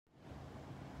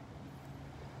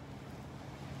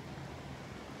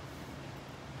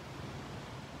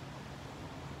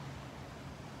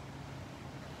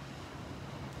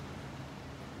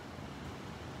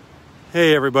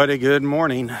Hey everybody, good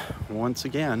morning. Once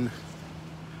again,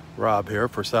 Rob here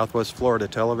for Southwest Florida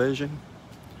Television.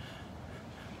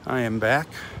 I am back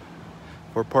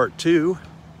for part 2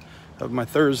 of my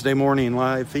Thursday morning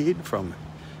live feed from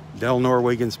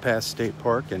Delnor-Wiggins Pass State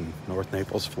Park in North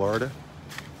Naples, Florida.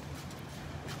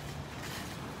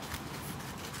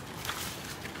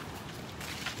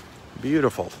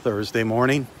 Beautiful Thursday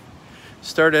morning.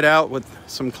 Started out with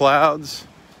some clouds.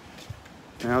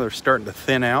 Now they're starting to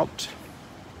thin out.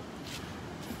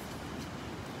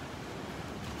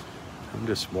 I'm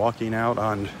just walking out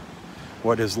on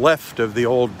what is left of the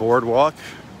old boardwalk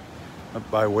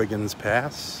up by Wiggins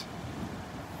Pass.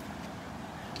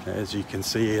 As you can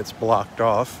see, it's blocked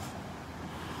off.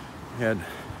 We had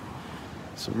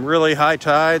some really high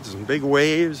tides and big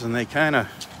waves, and they kind of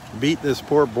beat this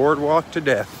poor boardwalk to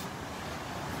death.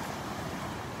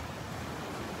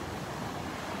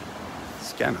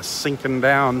 It's kind of sinking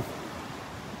down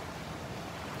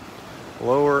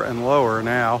lower and lower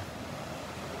now.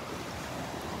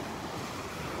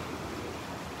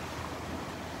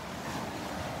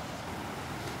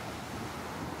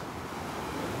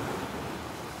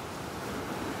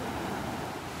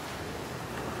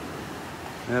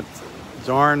 That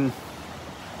darn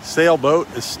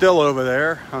sailboat is still over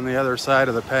there on the other side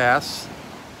of the pass.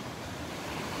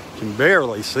 You can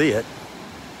barely see it.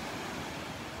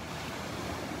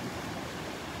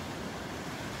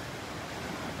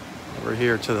 Over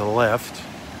here to the left,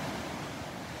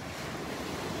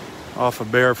 off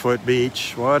of Barefoot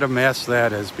Beach. What a mess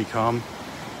that has become.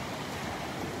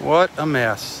 What a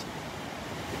mess.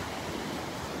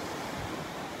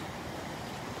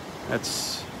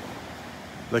 That's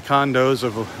the condos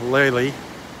of Lely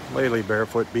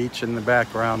Barefoot Beach in the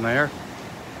background there.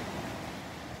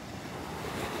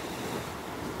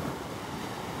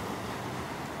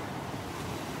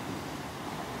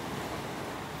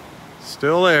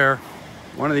 Still there.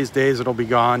 One of these days it'll be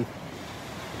gone.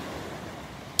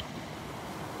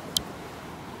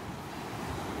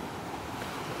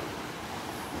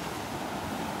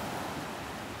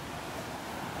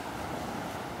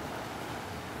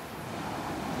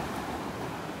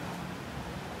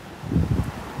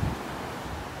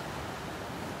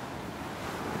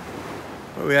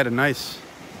 We had a nice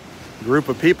group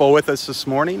of people with us this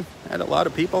morning. Had a lot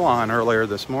of people on earlier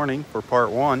this morning for part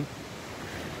 1.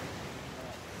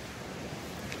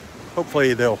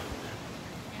 Hopefully they'll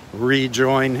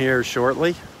rejoin here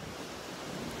shortly.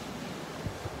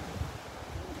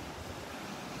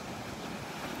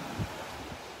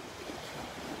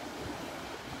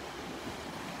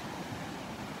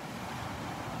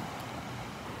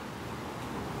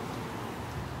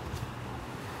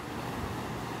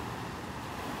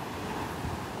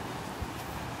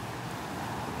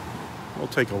 We'll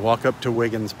take a walk up to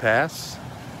Wiggins Pass,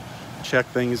 check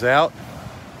things out.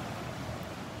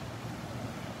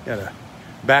 Gotta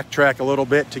backtrack a little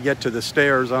bit to get to the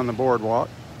stairs on the boardwalk.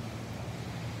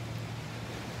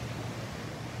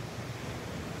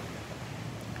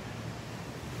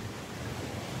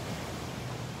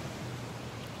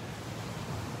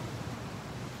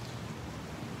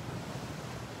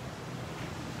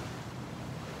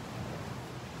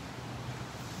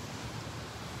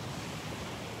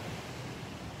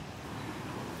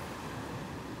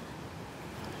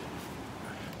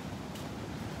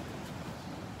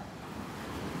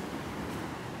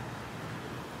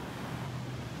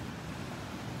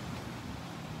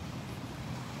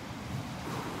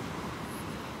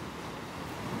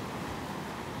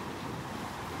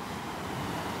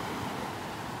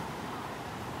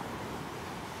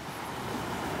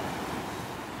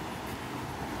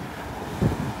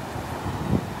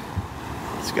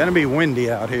 It's going to be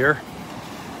windy out here.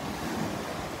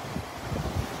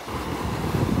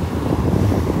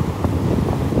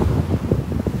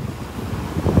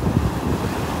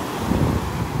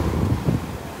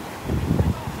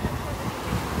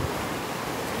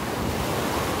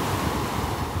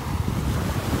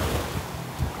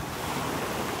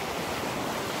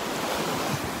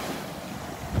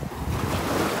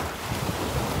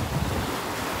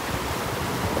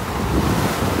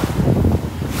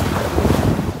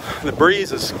 The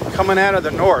breeze is coming out of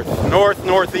the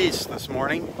northeast this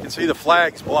morning. You can see the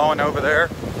flags blowing over there.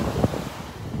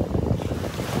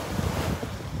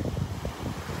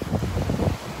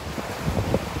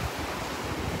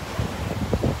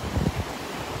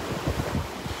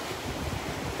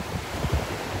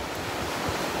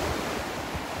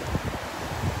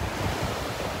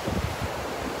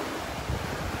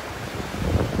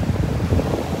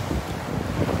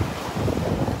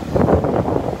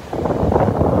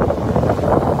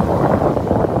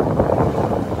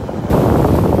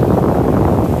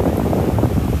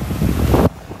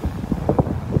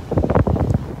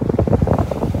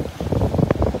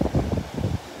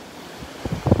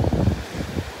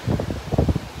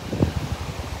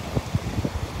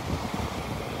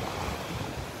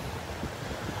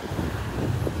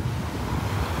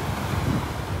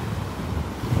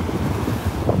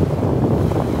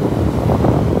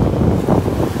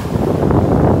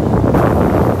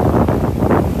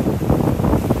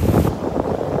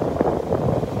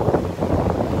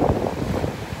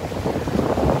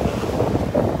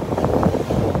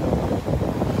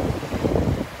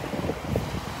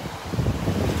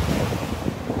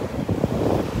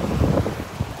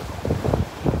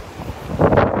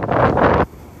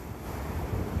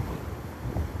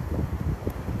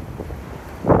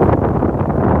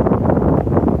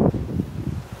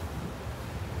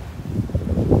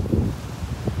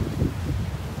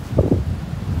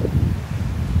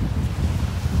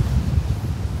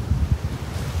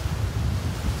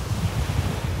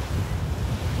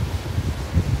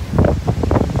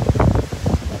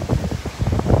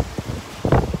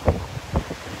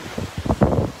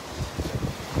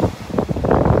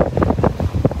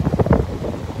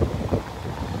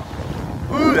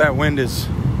 wind is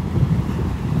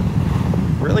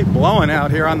really blowing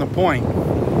out here on the point.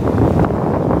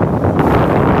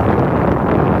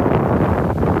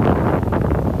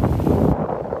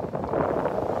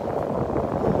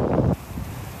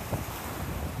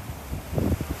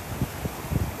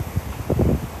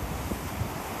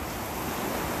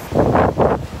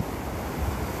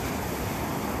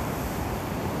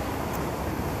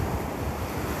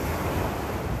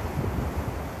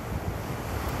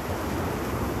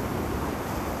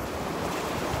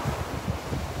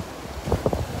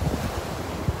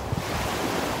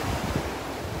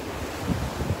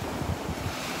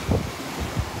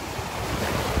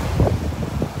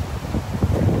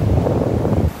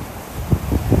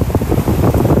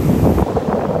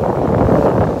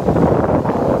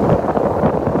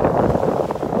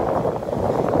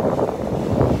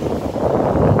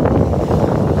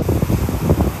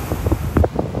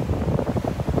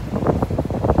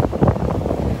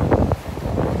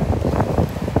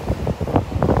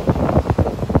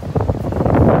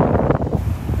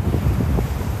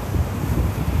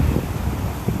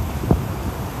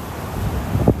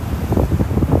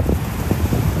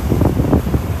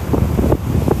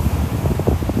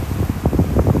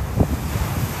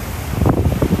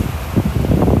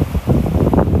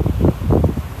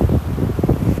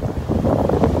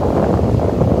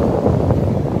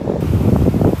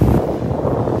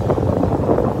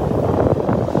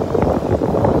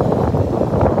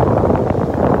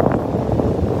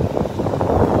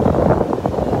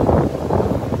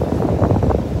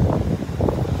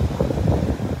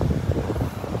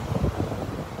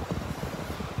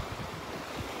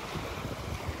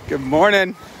 Good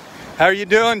morning. How are you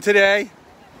doing today?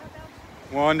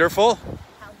 Wonderful.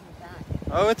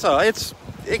 Oh,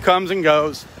 it comes and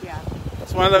goes. Yeah.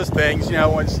 It's one of those things, you know,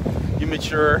 once you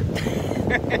mature.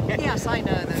 Yes, I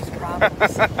know those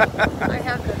problems. I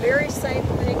have the very same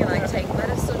thing, and I take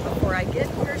medicine before I get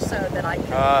here so that I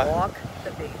can walk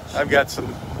the beach. I've got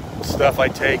some stuff I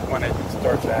take when it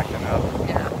starts acting up.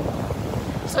 Yeah.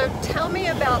 So tell me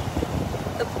about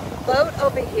the boat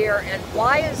over here, and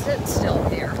why is it still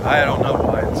here? I don't know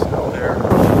why it's still there.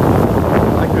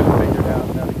 I couldn't figure out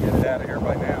how to get it out of here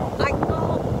by now.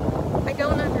 I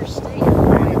don't understand.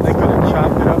 They could have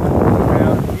chopped it up and thrown it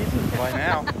out in pieces by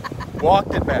now.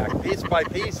 Walked it back piece by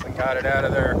piece and got it out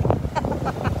of there.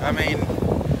 I mean...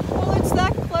 Well, it's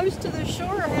that close to the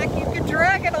shore. Heck, you could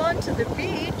drag it onto the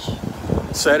beach.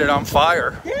 Set it on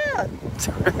fire. Yeah.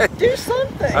 Do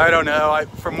something. I don't know.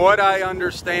 From what I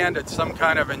understand, it's some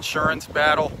kind of insurance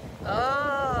battle.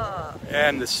 Ah.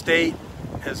 And the state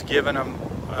has given them,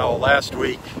 well, last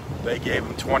week, they gave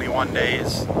them 21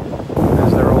 days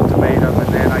as their ultimatum,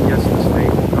 and then I guess the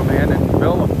state will come in and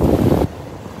bill them.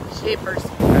 Cheapers.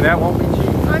 And that won't be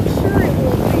cheap. I'm sure it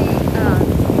will be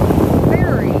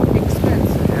very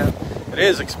expensive. Yeah, it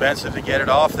is expensive to get it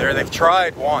off there. They've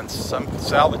tried once. Some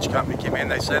salvage company came in.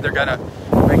 They said they're going to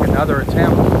make another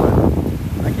attempt,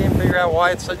 but I can't figure out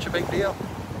why it's such a big deal.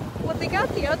 Well, they got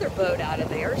the other boat out of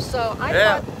there, so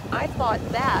I thought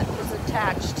that was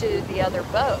attached to the other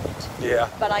boat. Yeah.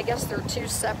 But I guess they're two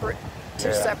separate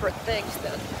things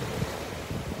then.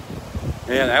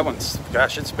 Yeah, that one's,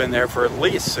 gosh, it's been there for at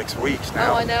least 6 weeks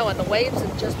now. Oh, I know, and the waves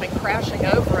have just been crashing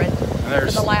over it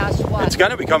for the last, what? It's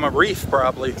going to become a reef,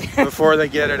 probably, before they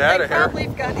get it out of here. They probably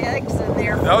have got eggs in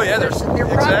there. Oh, yeah, they're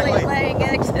probably laying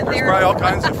eggs in there. There's probably all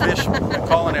kinds of fish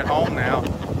calling it home now.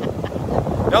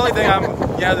 The only thing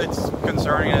that's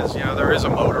concerning is, you know, there is a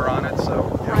motor on it, so.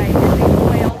 Right, and the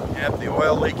oil. Yep, the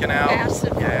oil leaking out. Acid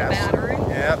from the battery.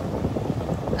 Yep.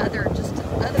 Other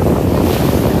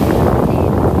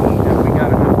we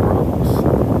got enough problems.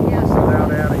 Yes.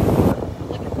 Without adding.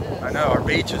 Look at this. I know, our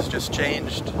beach has just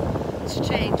changed. It's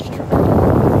changed.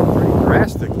 Pretty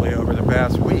drastically over the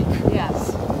past week.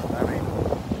 Yes. I mean,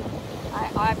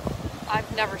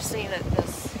 I've never seen it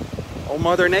this. old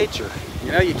Mother Nature.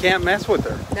 You know, you can't mess with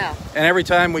her. No. And every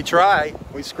time we try,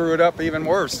 we screw it up even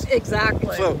worse.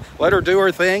 Exactly. So let her do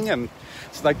her thing, and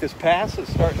it's like this pass is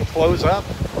starting to close up.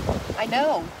 I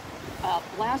know.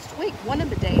 Last week, one of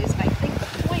the days, I think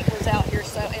the point was out here,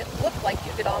 so it looked like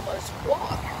you could almost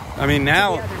walk. I mean, to the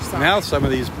other side. now some of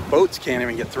these boats can't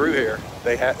even get through here.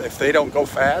 If they don't go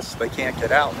fast, they can't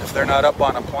get out. If they're not up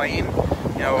on a plane,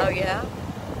 you know. Oh yeah.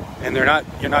 And you're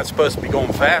not supposed to be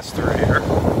going fast through here.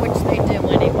 Which they do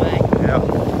anyway. Yeah.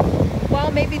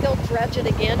 Well, maybe they'll dredge it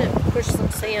again and push some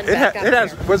sand back up it there.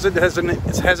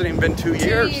 hasn't even been 2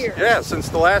 years. 2 years. Yeah, since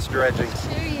the last dredging.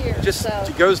 2 years. Just so.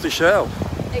 it goes to show.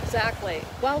 Exactly.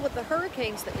 Well, with the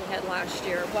hurricanes that we had last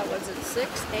year, what was it,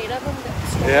 6, 8 of them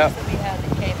storms Yeah. that we had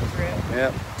that came through?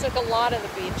 Yeah. Took a lot of the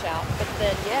beach out, but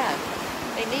then, yeah,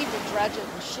 They need to dredge it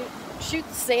and shoot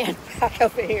the sand back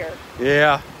over here.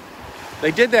 Yeah, they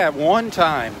did that one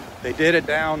time. They did it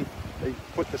down, they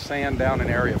put the sand down in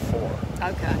area 4.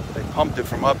 Okay. They pumped it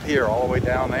from up here all the way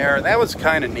down there. That was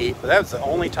kind of neat, but that was the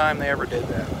only time they ever did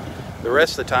that. The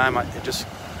rest of the time, I don't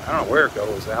know where it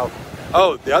goes out.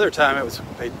 Oh, the other time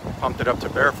they pumped it up to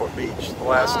Barefoot Beach. The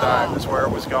last time is where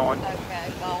it was going.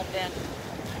 Okay, well then.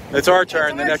 It's our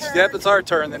turn the next. Yep, it's our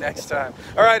turn the next time.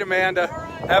 All right, Amanda. All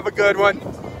right. Have a good one.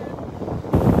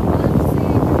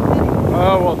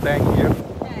 Oh well, thank you.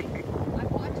 Hey, I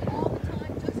watch it all the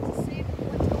time just to see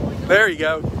what's going on. There you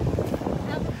go.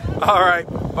 Have a good one. All right.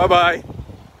 Bye bye.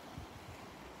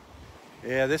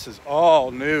 Yeah, this is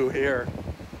all new here.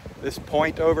 This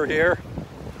point over here.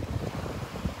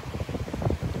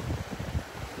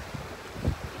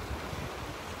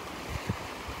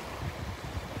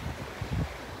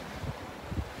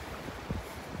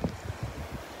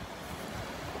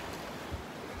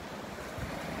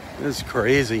 This is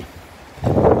crazy.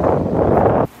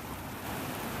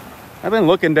 I've been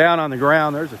looking down on the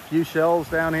ground. There's a few shells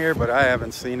down here, but I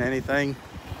haven't seen anything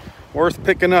worth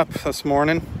picking up this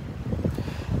morning.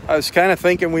 I was kind of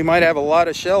thinking we might have a lot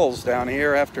of shells down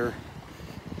here after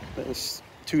this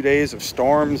 2 days of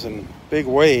storms and big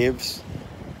waves.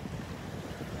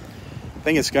 I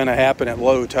think it's going to happen at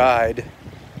low tide.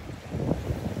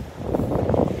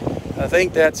 I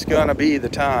think that's going to be the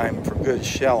time for good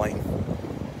shelling.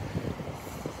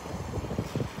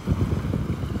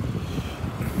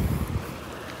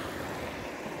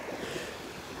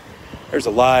 There's a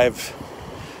live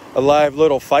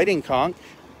little fighting conch,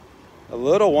 a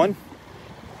little one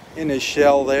in his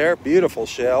shell there. Beautiful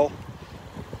shell.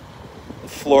 The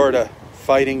Florida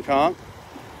fighting conch.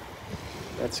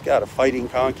 That's got a fighting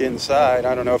conch inside.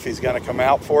 I don't know if he's going to come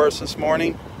out for us this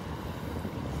morning.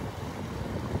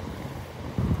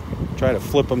 Try to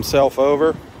flip himself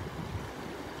over.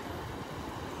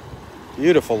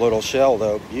 Beautiful little shell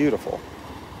though, beautiful.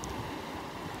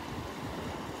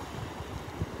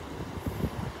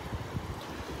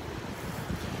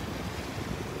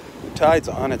 Tide's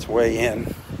on its way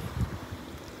in.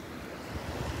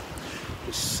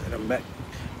 Just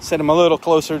set him a little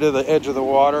closer to the edge of the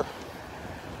water.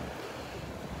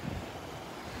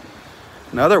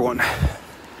 Another one.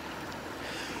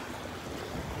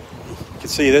 You can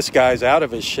see this guy's out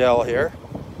of his shell here.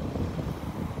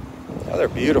 Another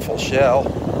beautiful shell.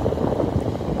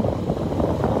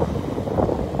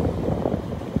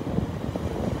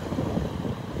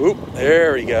 Oop,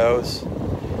 there he goes.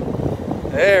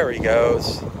 There he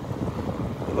goes.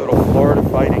 The little Florida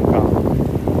fighting conch.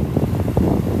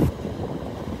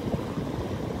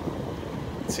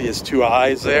 See his 2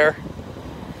 eyes there?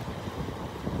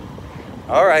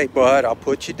 All right, bud, I'll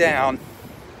put you down.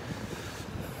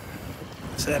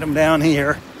 Set him down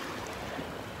here.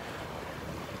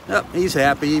 Oh, he's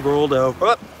happy. He rolled over.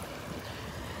 Oh.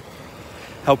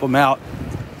 Help him out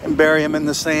and bury him in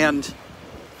the sand.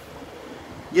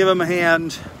 Give him a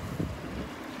hand.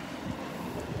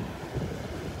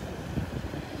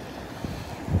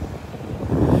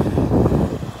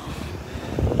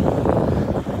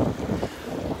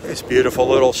 This beautiful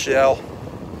little shell.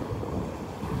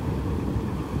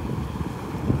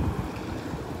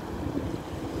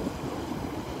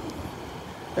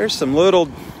 There's some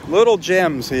little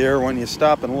gems here when you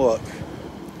stop and look.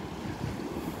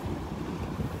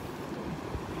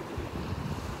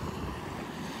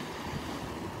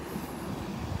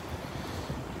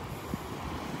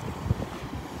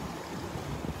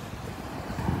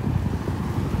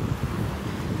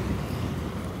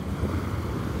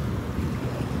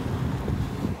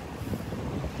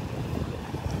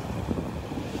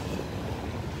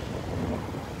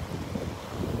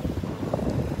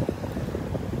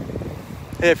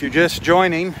 If you're just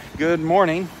joining, good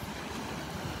morning.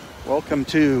 Welcome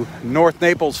to North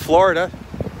Naples, Florida,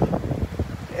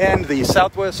 and the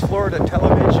Southwest Florida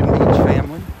Television Beach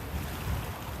family.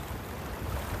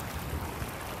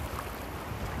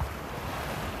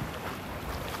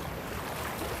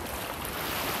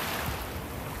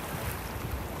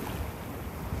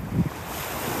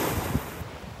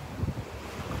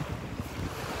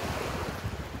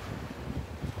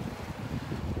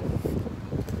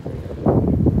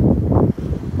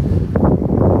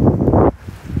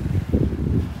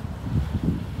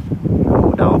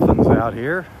 Out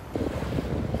here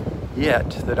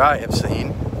yet that I have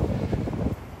seen.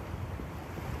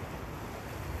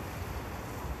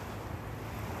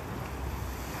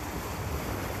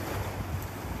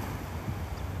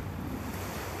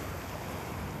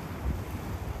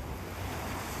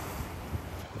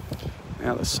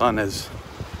 Now the sun has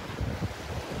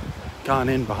gone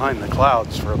in behind the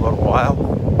clouds for a little while.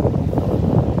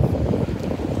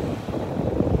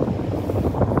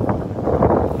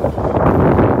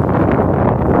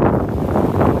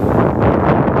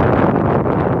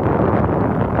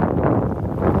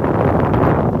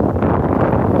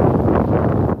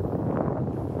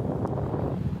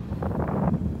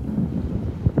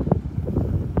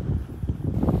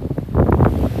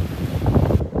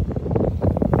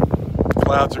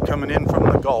 Clouds are coming in from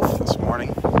the Gulf this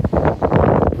morning.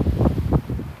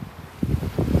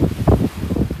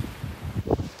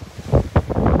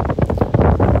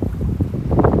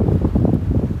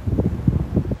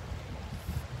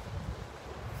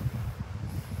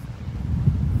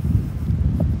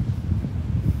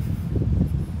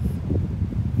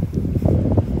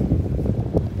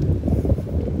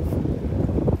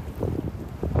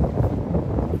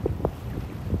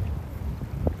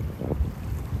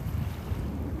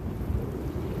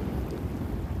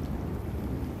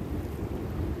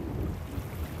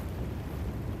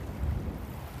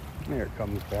 There it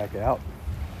comes back out.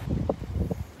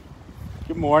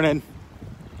 Good morning.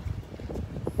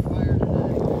 Fire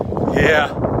today.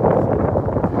 Yeah.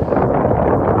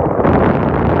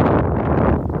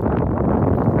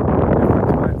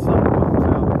 When the sun comes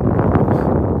out,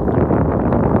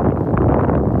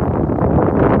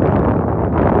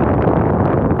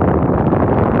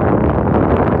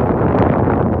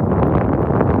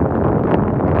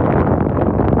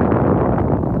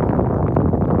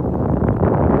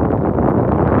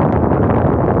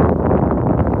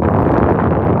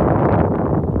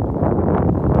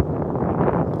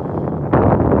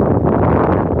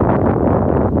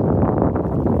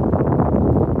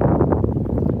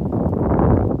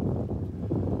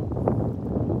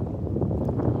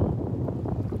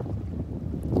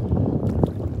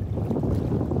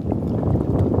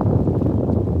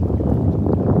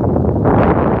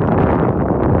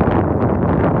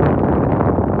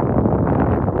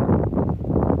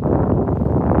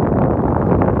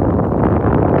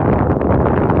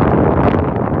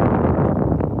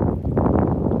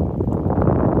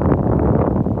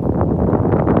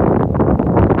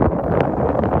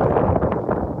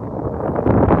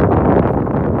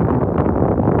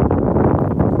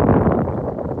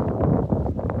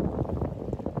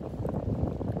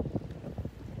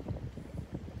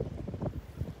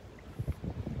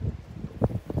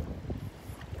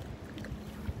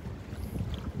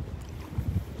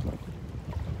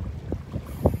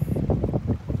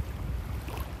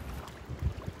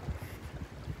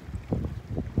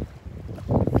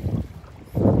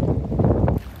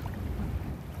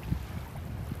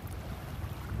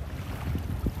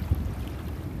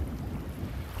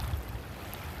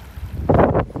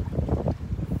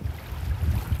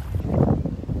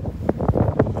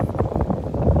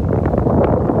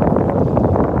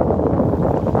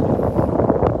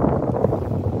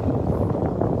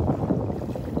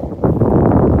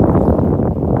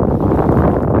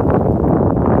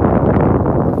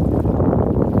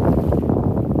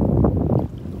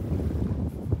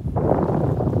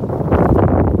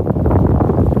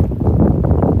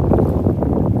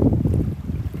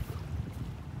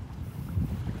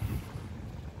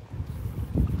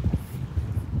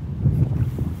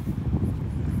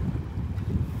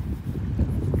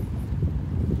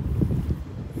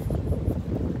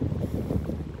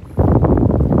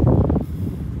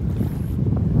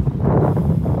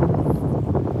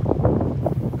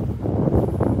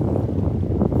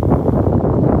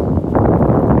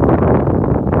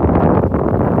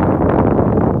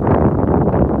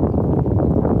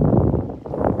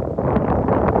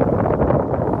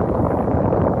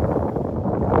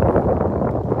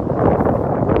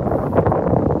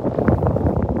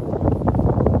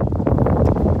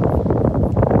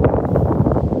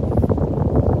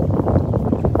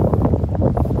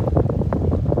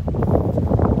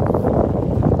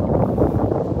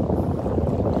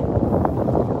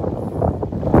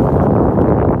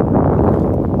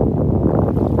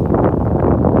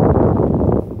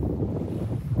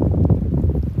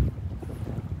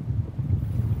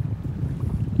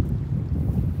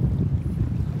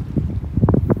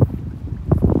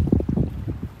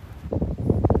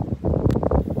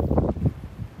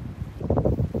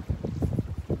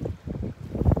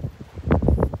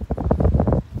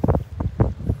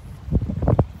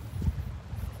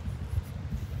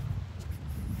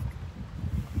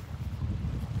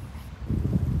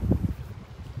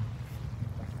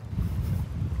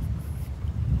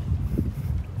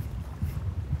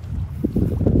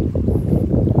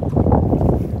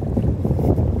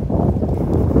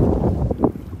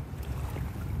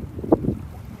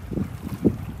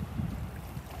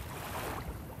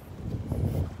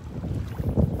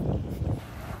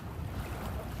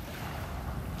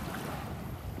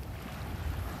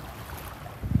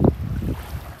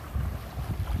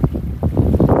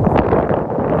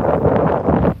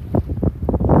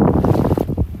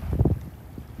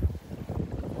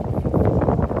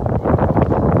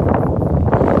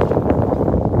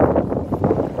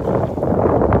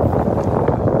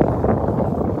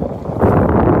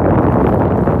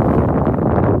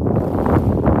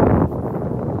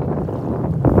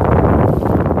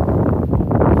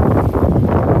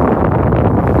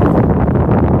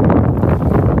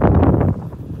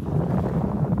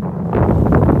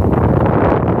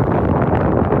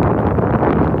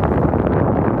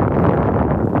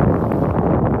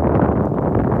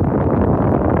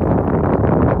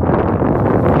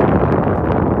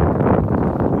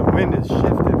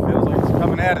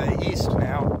 coming out of the east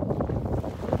now.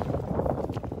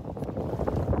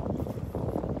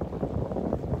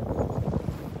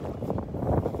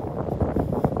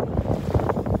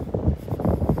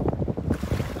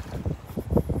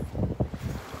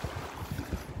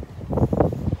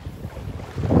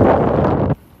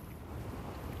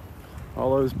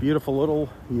 All those beautiful little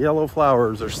yellow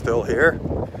flowers are still here.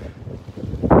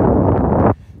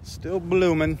 Still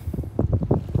blooming.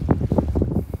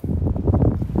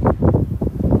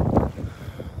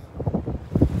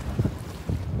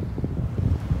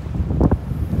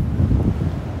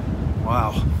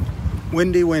 Wow.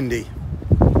 Windy, windy.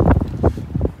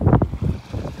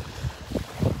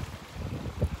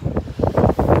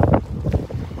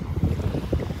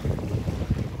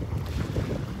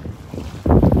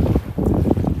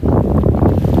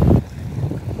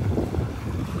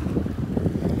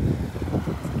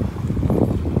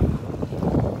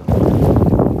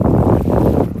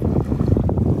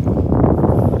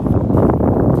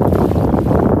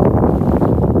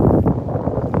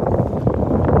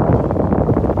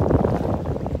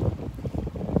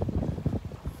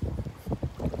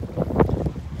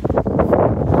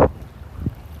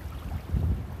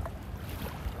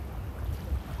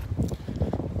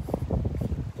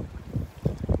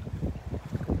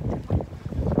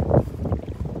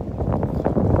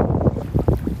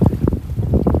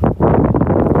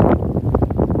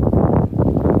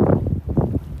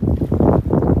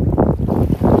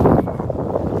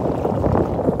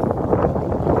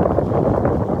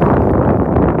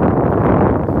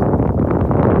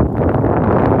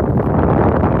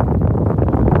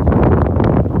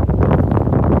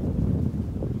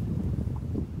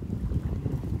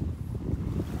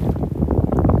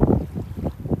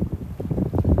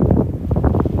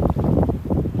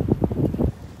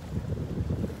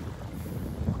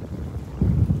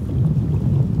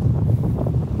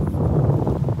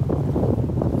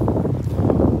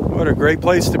 What a great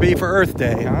place to be for Earth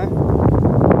Day, huh?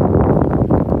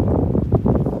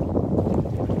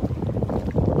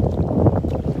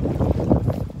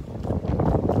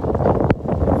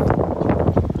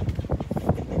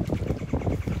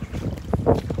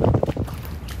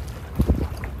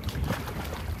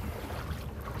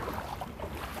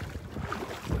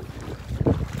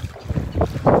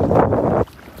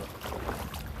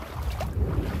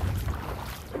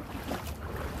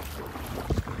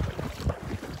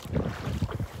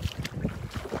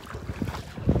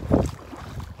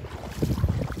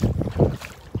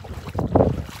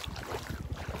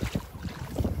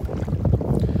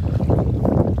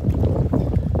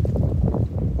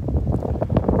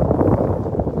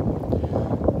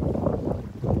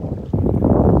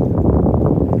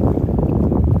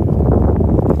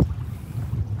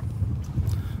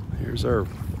 Here's our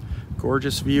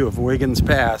gorgeous view of Wiggins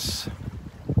Pass.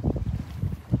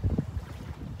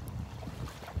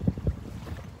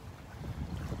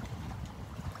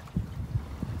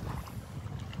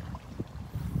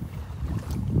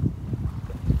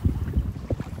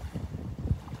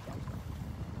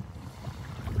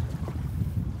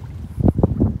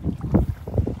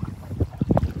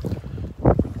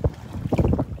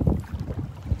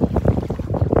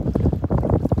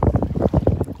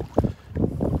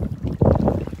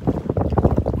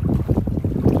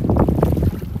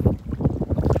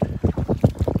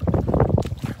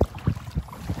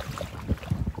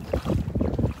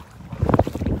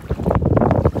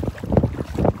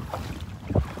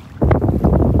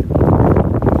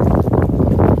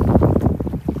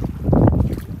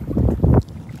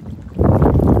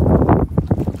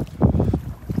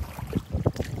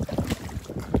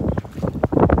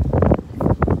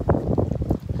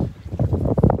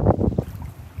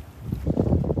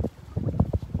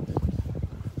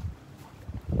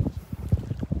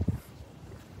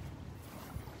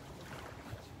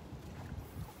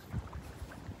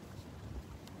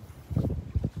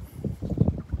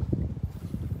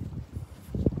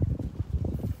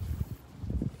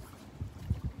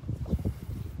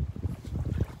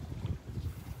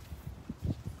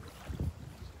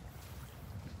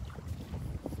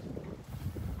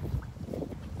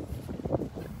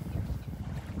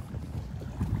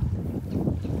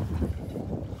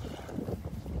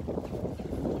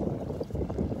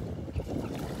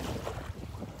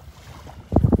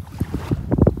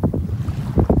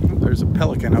 There's a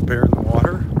pelican up here in the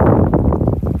water.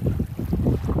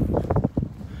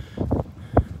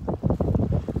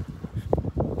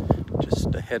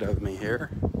 Just ahead of me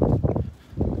here.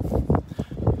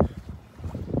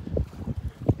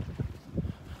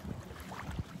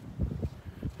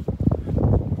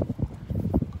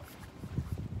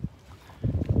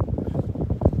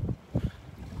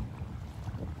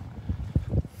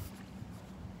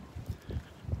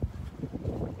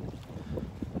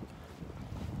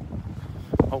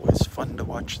 Always fun to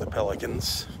watch the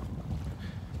pelicans.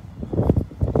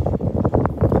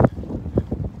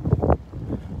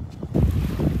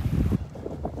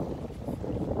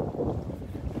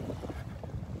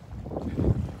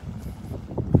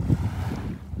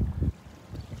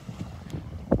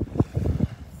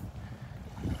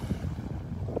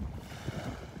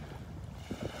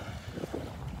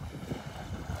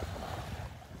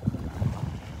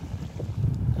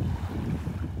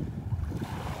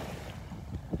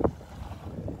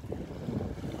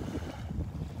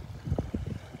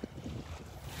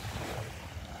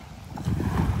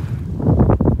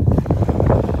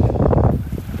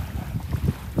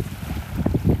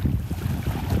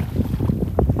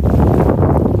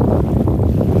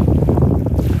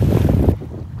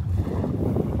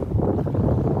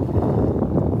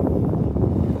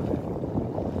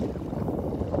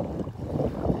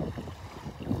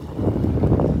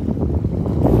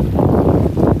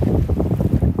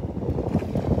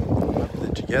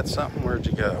 Get something? Where'd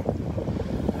you go?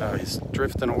 Oh, he's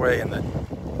drifting away in the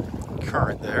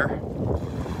current there.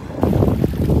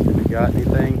 You got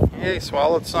anything? Yeah, he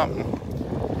swallowed something.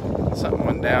 Something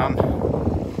went down.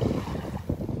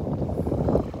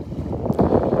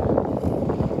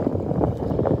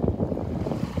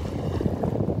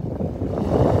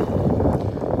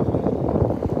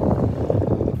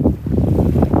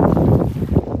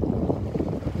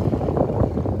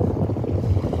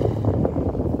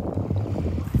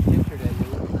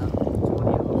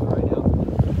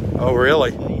 Oh,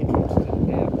 really?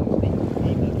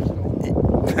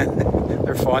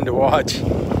 They're fun to watch.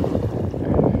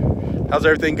 How's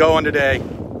everything going today?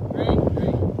 Great,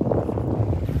 great.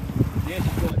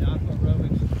 Nancy's going to aqua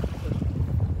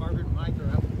aerobics. Margaret and Mike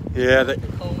are up. Yeah, The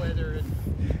cold weather.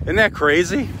 isn't that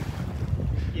crazy?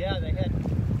 Yeah, they had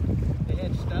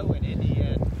snow in Indy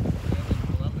and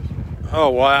Columbus. Oh,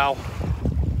 wow.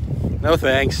 No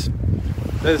thanks.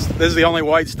 This is the only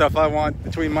white stuff I want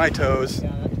between my toes.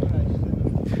 Yeah, that's what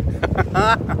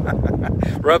I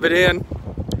said. Rub it in.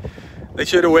 They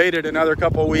should have waited another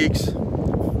couple weeks.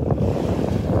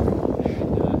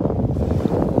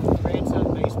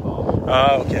 Grandson baseball.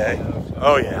 Oh, okay.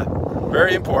 Oh, yeah.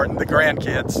 Very important. The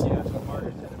grandkids. Yeah, so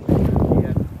Margaret said he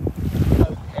had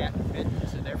coat, hat,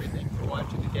 mittens, and everything for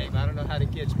watching the game. I don't know how the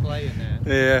kids play in that.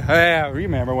 Yeah, I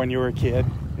remember when you were a kid.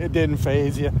 It didn't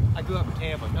faze you. I grew up in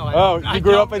Tampa. No, I Oh, don't. you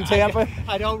grew up in Tampa?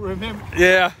 I don't remember.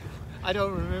 Yeah. I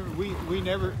don't remember.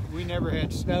 We never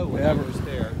had snow when I was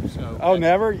there. So. Oh,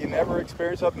 never? You never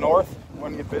experienced up north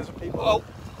when you visit people? Oh,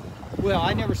 well,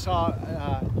 I never saw.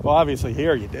 Well, obviously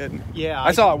here you didn't. Yeah,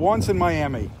 I saw it once in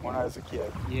Miami when I was a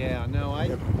kid. Yeah, no,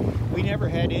 we never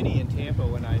had any in Tampa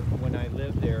when I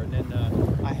lived there, and then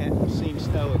I hadn't seen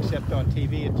snow except on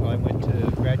TV until I went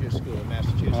to graduate school in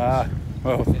Massachusetts.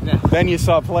 Well, then you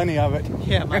saw plenty of it.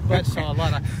 Yeah, my butt saw a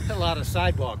lot of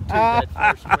sidewalk too that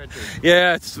first winter.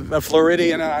 Yeah, it's a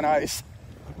Floridian on ice.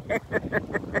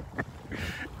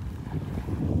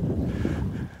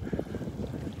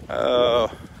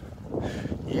 Oh,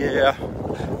 yeah.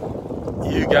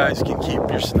 You guys can keep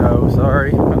your snow.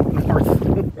 Sorry, up north.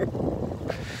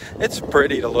 It's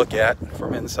pretty to look at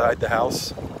from inside the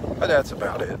house, but that's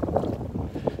about it.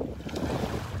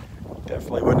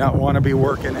 Definitely would not want to be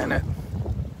working in it.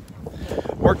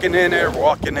 Working in it or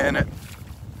walking in it.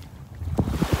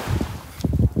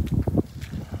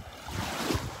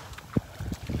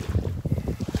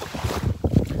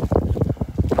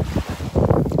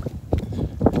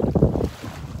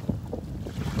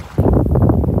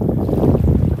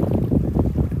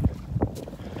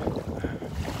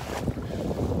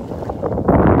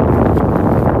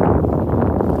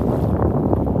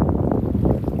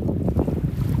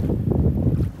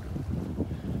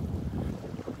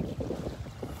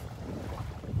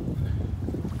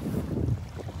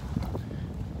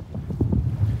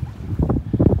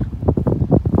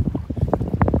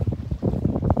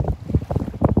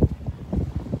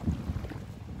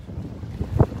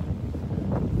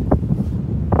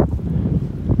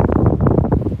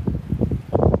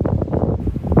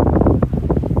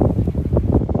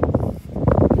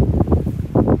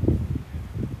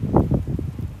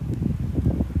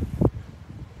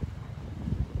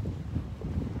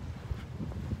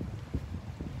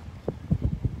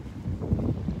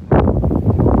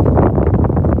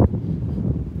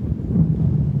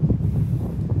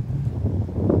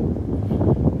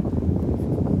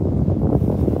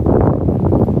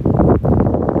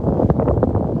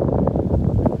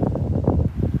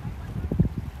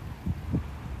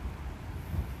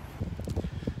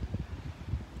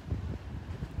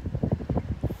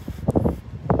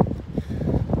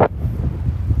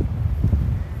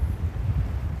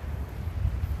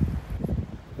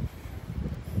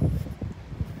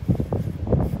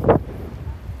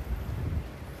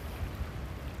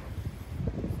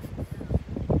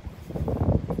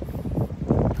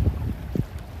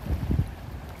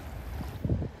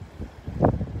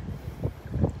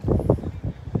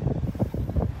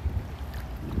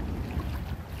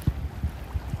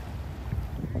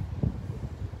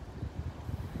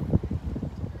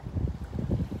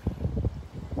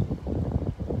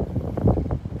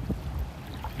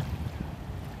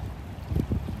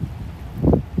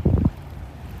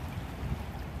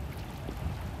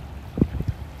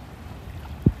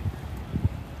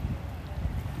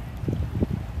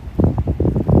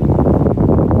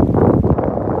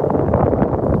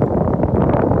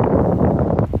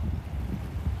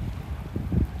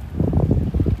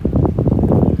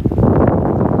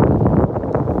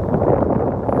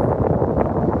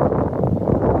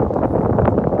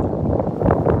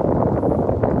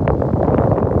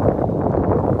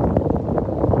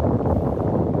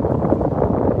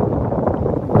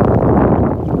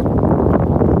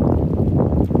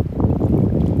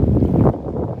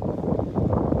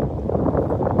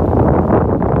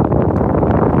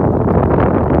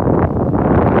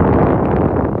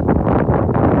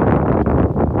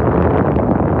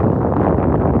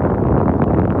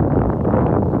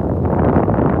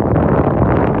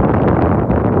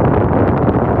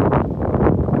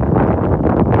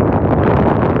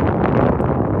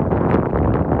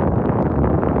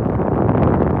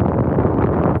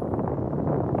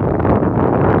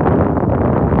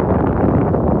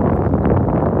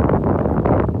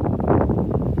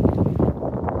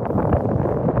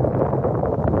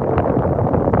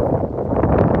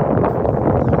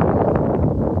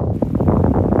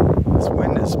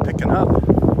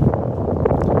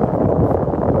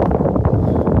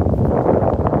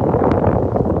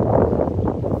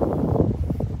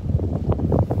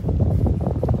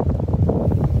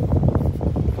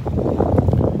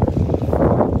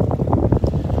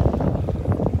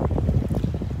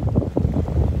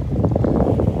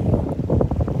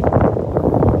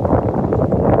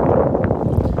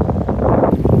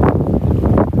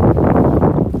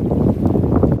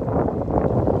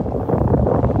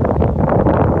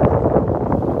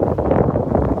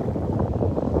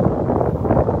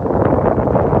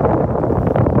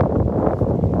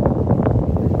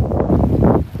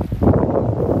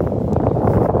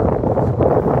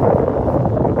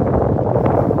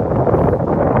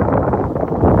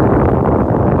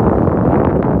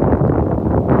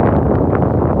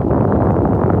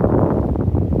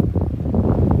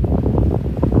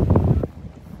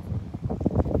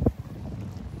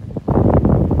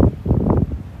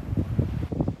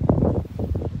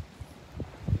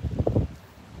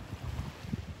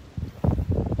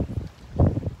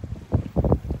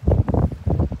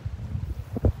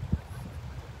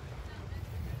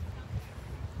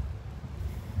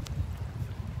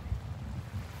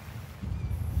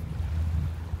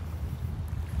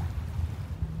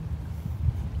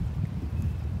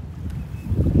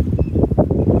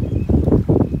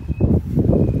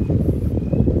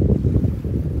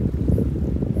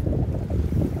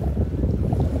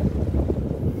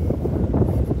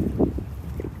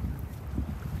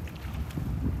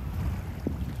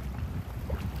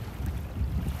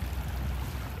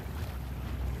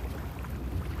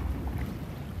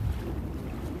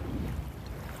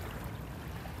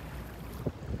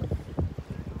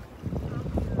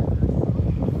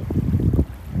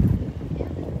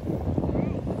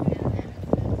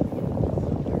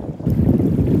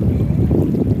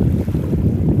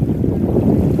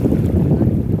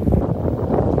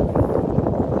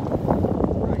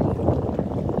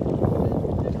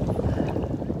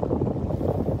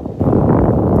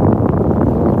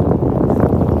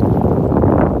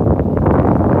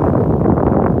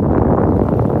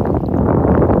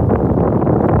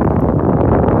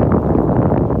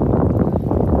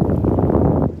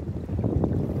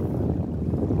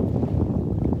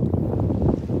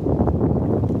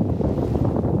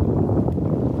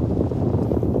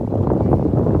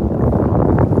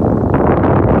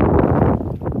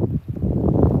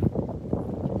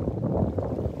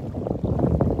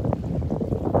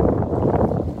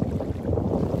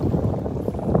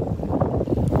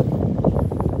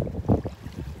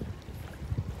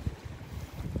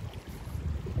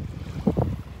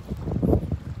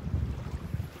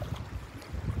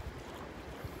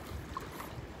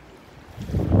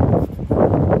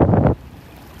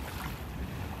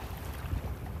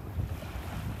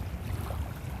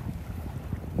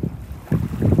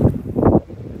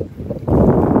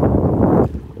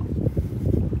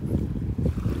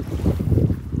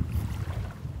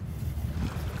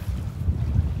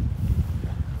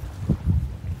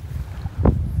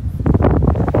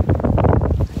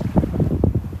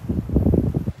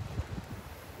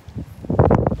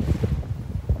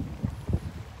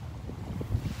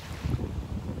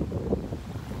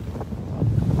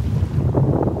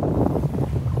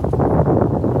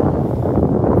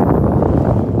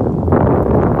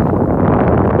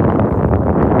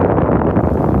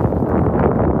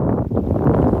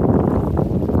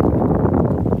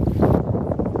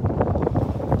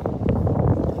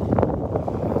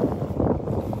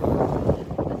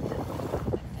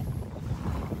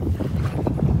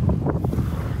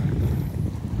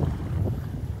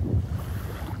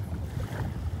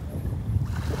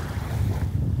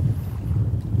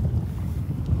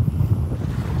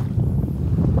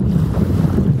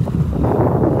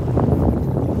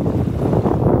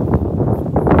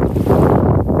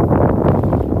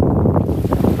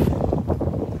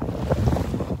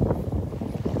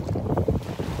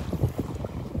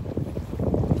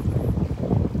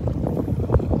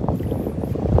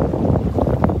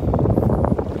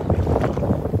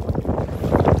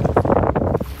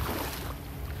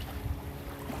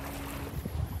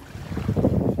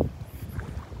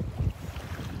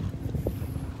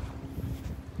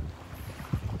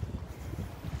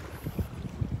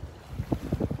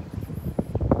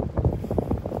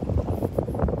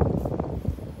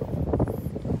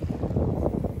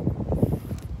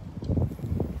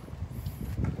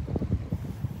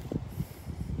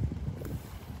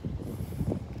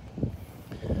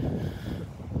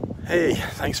 Hey,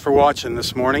 thanks for watching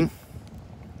this morning.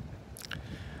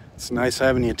 It's nice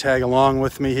having you tag along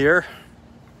with me here.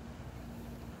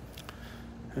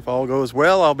 If all goes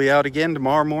well, I'll be out again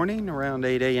tomorrow morning around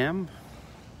 8 a.m.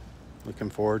 Looking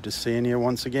forward to seeing you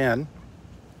once again.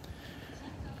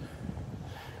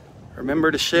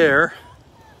 Remember to share.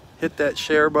 Hit that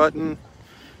share button.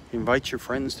 Invite your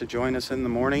friends to join us in the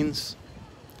mornings.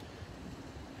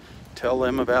 Tell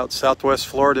them about Southwest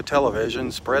Florida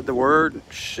Television. Spread the word.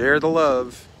 Share the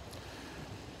love.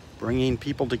 Bringing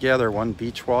people together one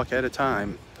beach walk at a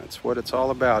time. That's what it's all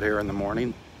about here in the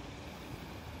morning.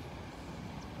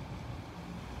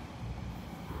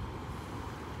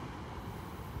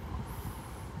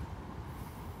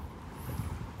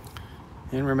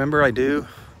 And remember, I do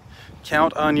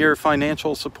count on your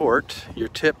financial support, your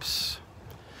tips,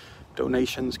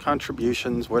 donations,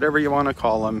 contributions, whatever you want to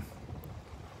call them.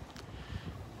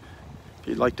 If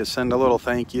you'd like to send a little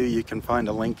thank you, you can find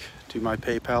a link to my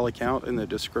PayPal account in the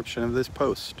description of this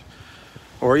post.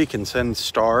 Or you can send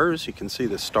stars. You can see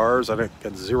the stars. I've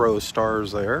got 0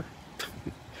 stars there.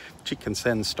 But you can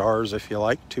send stars if you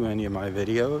like to any of my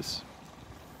videos.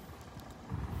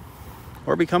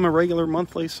 Or become a regular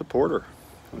monthly supporter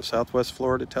of Southwest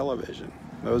Florida Television.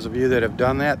 Those of you that have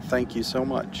done that, thank you so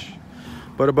much.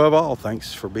 But above all,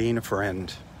 thanks for being a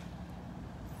friend.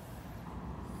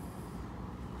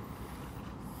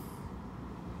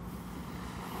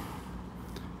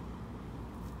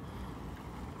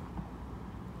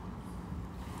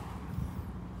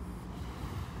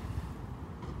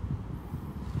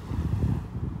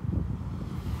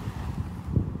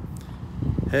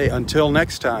 Hey, until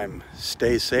next time,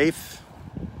 stay safe,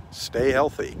 stay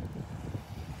healthy.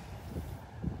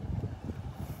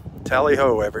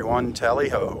 Tally-ho, everyone,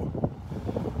 tally-ho.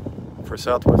 For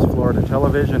Southwest Florida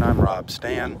Television, I'm Robb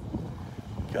Stan.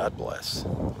 God bless.